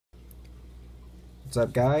What's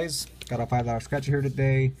up, guys? Got a $5 scratcher here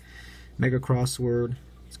today. Mega crossword.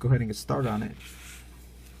 Let's go ahead and get started on it.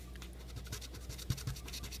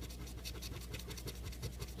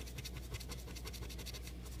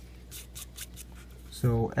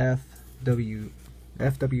 So FWD,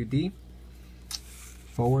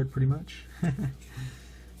 forward pretty much.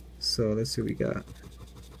 So let's see what we got.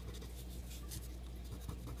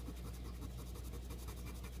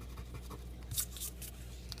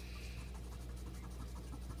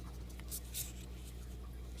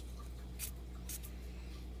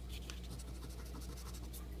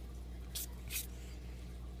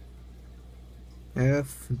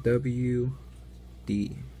 FWD.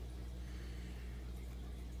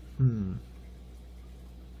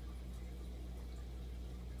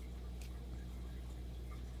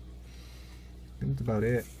 That's about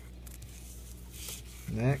it.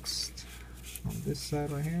 Next, on this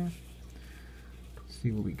side right here, let's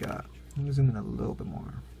see what we got. I'm gonna zoom in a little bit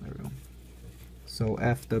more. There we go. So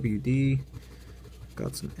FWD,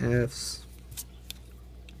 got some F's.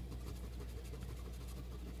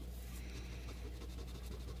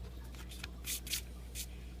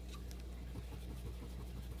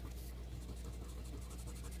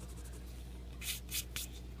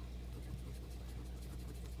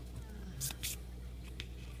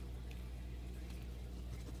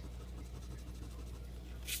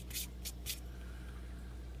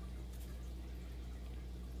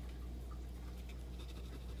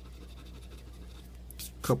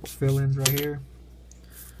 Couple fill-ins right here,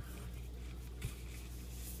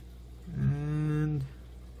 and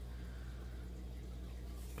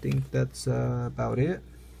I think that's about it.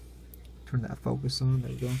 Turn that focus on.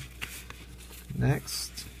 There we go.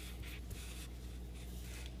 Next,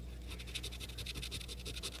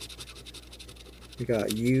 we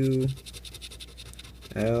got ULI.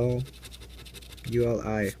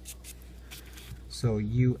 So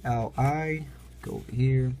ULI, go over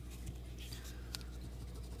here.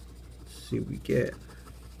 See what we get.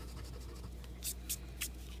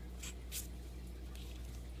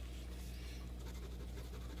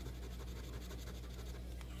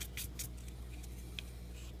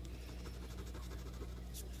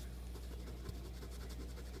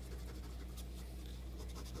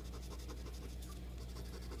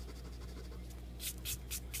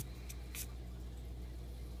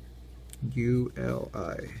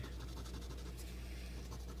 ULI.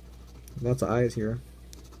 Lots of I's here.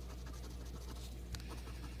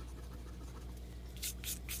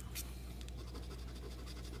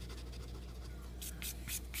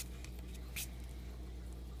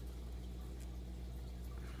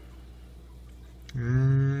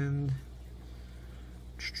 And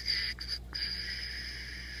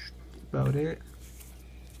about it.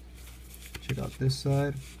 Check out this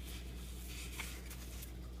side.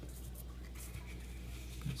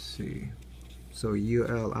 Let's see. So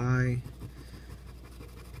ULI.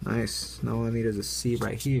 Nice. Now all I need is a C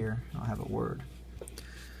right here. I'll have a word.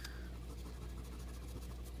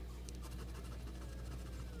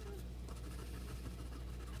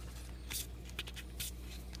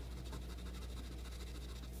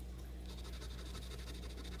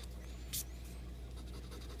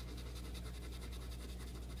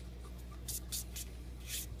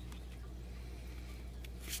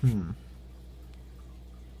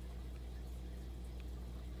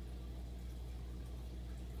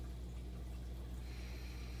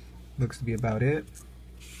 Looks to be about it.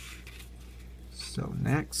 So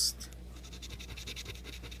next,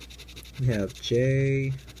 we have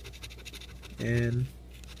J, N,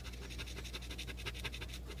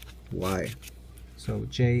 Y. So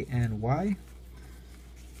J, N, Y.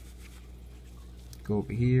 Go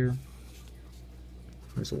over here.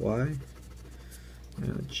 There's a Y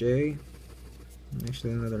and a J. And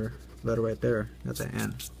actually another letter right there. That's an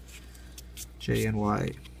N. J, N, Y.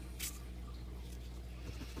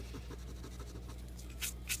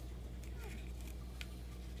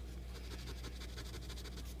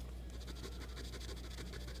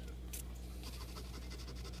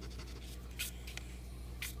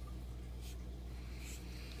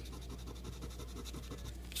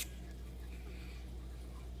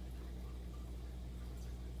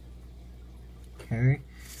 Okay,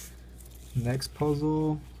 next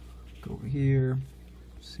puzzle, go over here,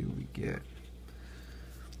 see what we get.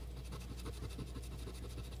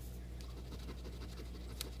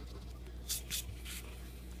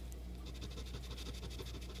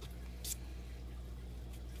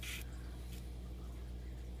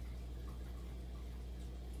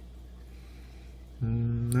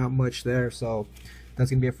 Not much there, so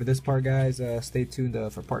that's gonna be it for this part, guys. Stay tuned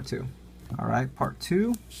for part 2. All right, part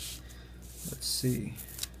 2. Let's see.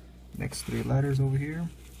 Next 3 letters over here.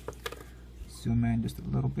 Zoom in just a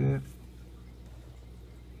little bit.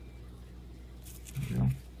 There we go.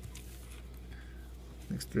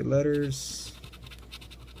 Next 3 letters.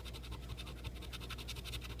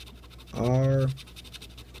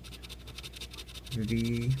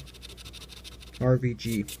 RVG.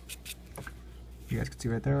 You guys can see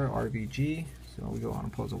right there, RVG. So we go on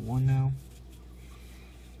and pose a 1 now.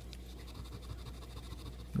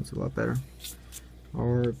 That's a lot better.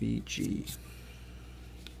 RVG.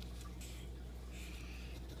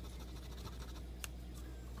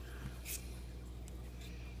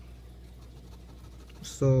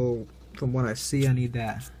 So from what I see, I need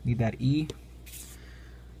that E.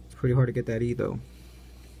 It's pretty hard to get that E though.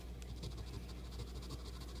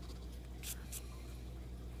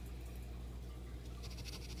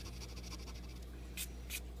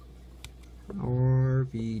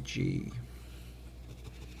 RVG.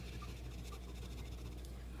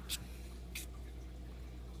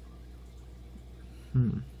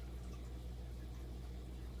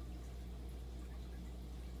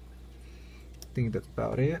 I think that's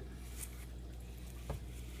about it.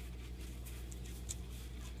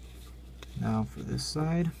 Now for this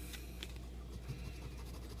side.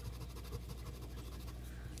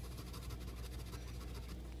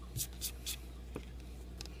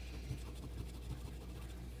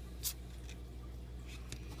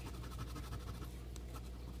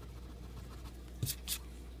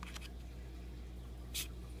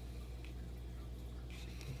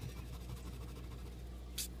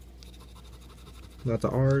 Lots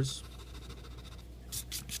of R's.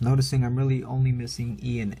 Noticing I'm really only missing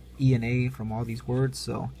E and A from all these words,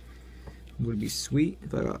 so it would be sweet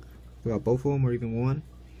if I got both of them or even one.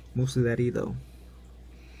 Mostly that E though.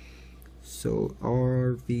 So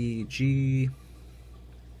RVG. I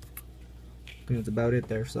think that's about it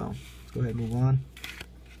there. So let's go ahead and move on.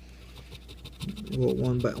 We'll go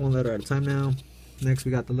one letter at a time now. Next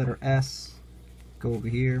we got the letter S. Go over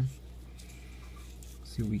here.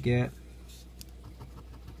 See what we get.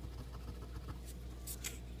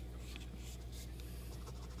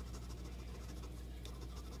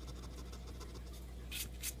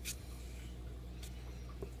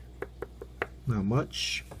 Not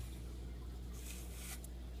much.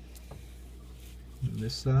 On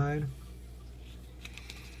this side.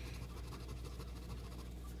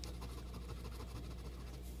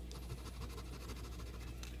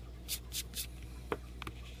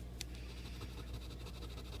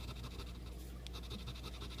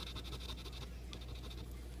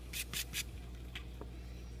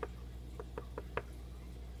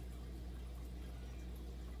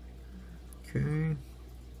 Okay,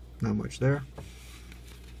 not much there.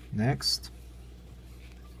 Next,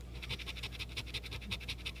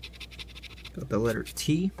 got the letter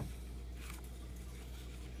T.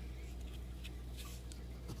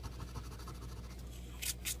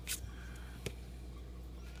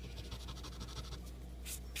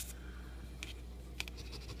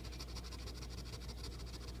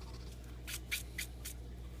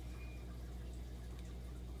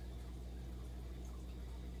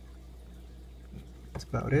 That's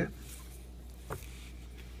about it.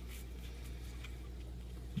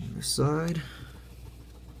 Other side.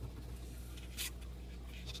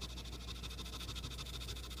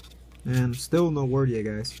 And still no word yet,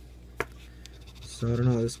 guys. So I don't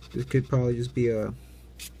know, this could probably just be a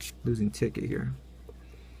losing ticket here.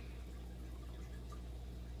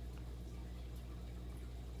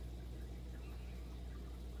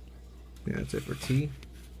 Yeah, that's it for T.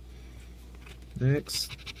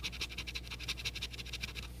 Next,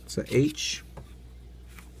 it's a H.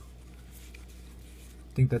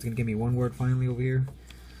 I think that's gonna give me one word finally over here.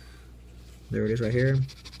 There it is right here.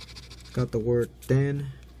 Got the word then,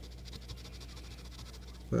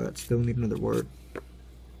 but still need another word.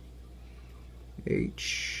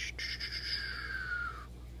 H.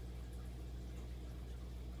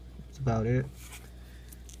 That's about it.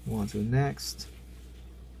 Go on to the next.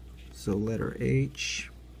 So letter H.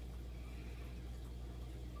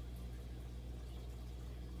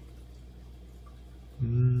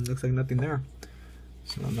 Looks like nothing there.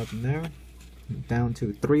 So nothing there. Down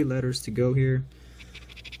to 3 letters to go here.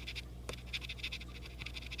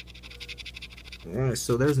 Alright,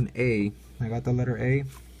 so there's an A. I got the letter A.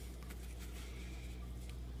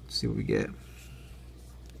 Let's see what we get.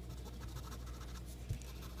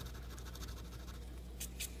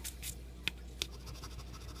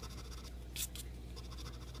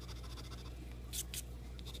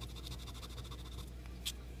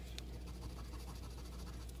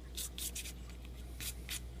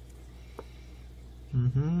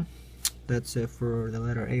 That's it for the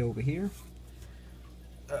letter A over here.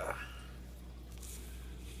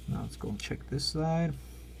 Now let's go check this side.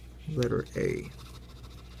 Letter A.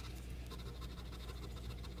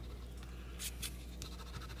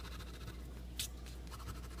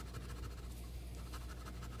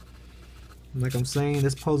 Like I'm saying,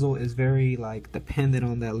 this puzzle is very like dependent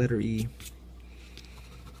on that letter E.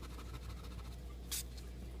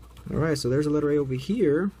 Alright, so there's a letter A over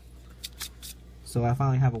here. So I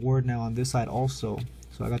finally have a word now on this side also.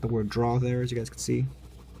 So I got the word draw there, as you guys can see.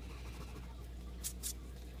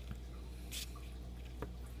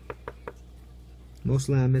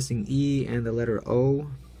 Mostly I'm missing E and the letter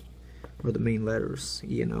O, or the main letters,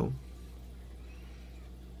 E and O.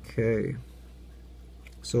 Okay.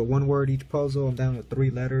 So one word each puzzle. I'm down to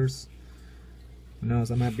 3 letters. Who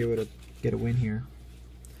knows, I might be able to get a win here.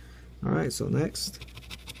 Alright, so next,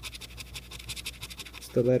 it's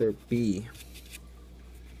the letter B.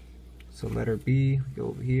 So letter B, go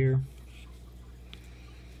over here.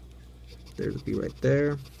 There's a B right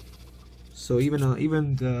there. So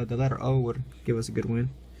even the letter O would give us a good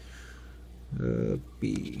win.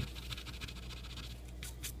 B.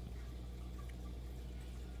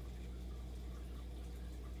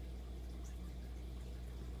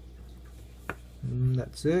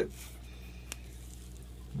 That's it.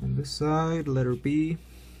 On this side, letter B.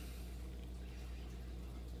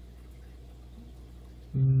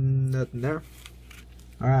 Nothing there.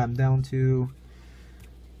 Alright, I'm down to,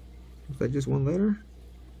 is that just one letter?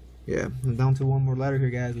 Yeah, I'm down to one more letter here,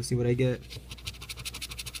 guys. Let's see what I get.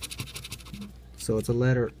 So it's a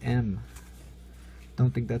letter M.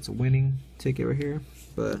 Don't think that's a winning ticket right here,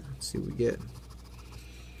 but let's see what we get.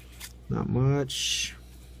 Not much.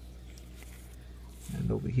 And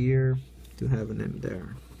over here, do have an M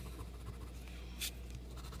there.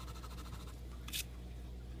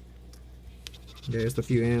 There's a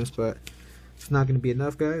few M's, but it's not going to be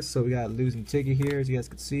enough, guys. So we got a losing ticket here, as you guys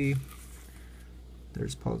can see.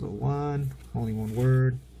 There's puzzle 1, only one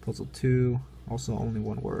word. Puzzle 2, also only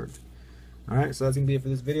one word. Alright, so that's going to be it for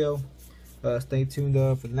this video. Stay tuned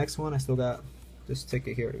for the next one. I still got this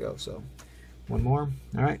ticket here to go, so one more.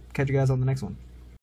 Alright, catch you guys on the next one.